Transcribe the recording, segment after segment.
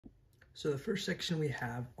So the first section we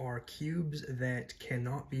have are cubes that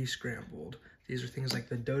cannot be scrambled. These are things like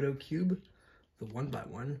the Dodo cube, the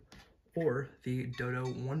 1x1, or the Dodo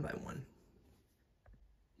 1x1.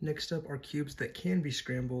 Next up are cubes that can be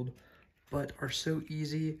scrambled, but are so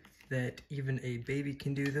easy that even a baby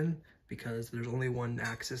can do them because there's only one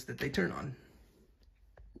axis that they turn on.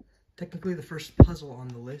 Technically the first puzzle on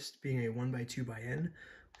the list being a 1x2x-n,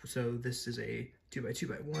 so this is a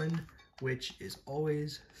 2x2x1, which is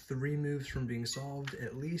always 3 moves from being solved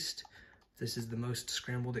at least. This is the most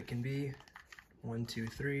scrambled it can be. 1, 2,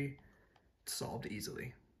 3, solved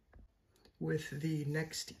easily. With the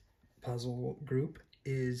next puzzle group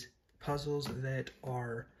is puzzles that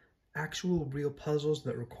are actual real puzzles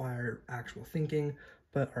that require actual thinking,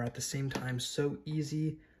 but are at the same time so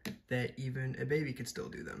easy that even a baby could still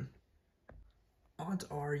do them. Odds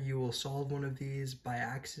are you will solve one of these by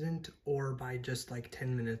accident or by just like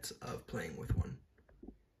 10 minutes of playing with one.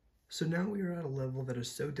 So now we are at a level that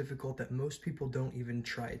is so difficult that most people don't even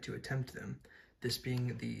try to attempt them. This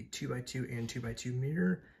being the 2x2 and 2x2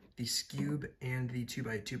 mirror, the Scube, and the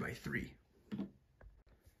 2x2x3.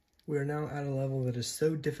 We are now at a level that is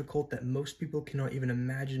so difficult that most people cannot even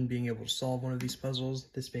imagine being able to solve one of these puzzles,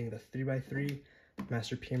 this being the 3x3,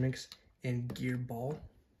 Master Pyramix, and Gear Ball.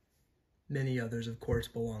 Many others, of course,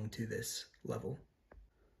 belong to this level.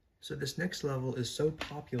 So this next level is so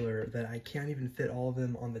popular that I can't even fit all of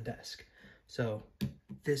them on the desk. So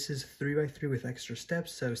this is 3x3 with extra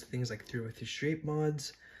steps, so it's things like 3x3 shape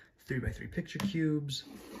mods, 3x3 picture cubes,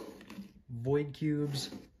 void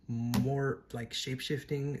cubes, more like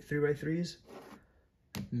shape-shifting 3x3s,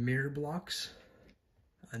 mirror blocks,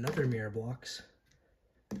 another mirror blocks,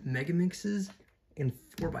 mega mixes, and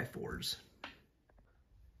 4x4s.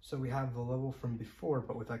 So we have the level from before,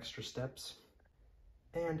 but with extra steps.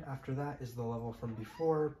 And after that is the level from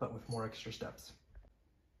before, but with more extra steps.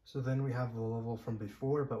 So then we have the level from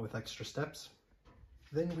before, but with extra steps.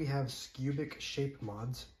 Then we have Scubic shape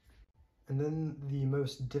mods. And then the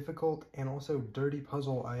most difficult and also dirty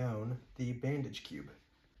puzzle I own, the bandage cube.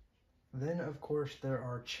 Then of course there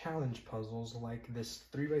are challenge puzzles like this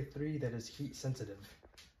 3x3 that is heat sensitive.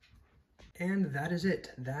 And that is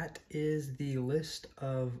it. That is the list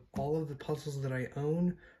of all of the puzzles that I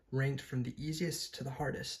own, ranked from the easiest to the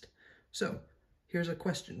hardest. So, here's a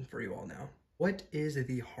question for you all now. What is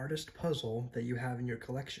the hardest puzzle that you have in your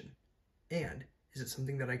collection? And is it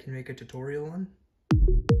something that I can make a tutorial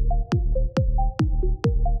on?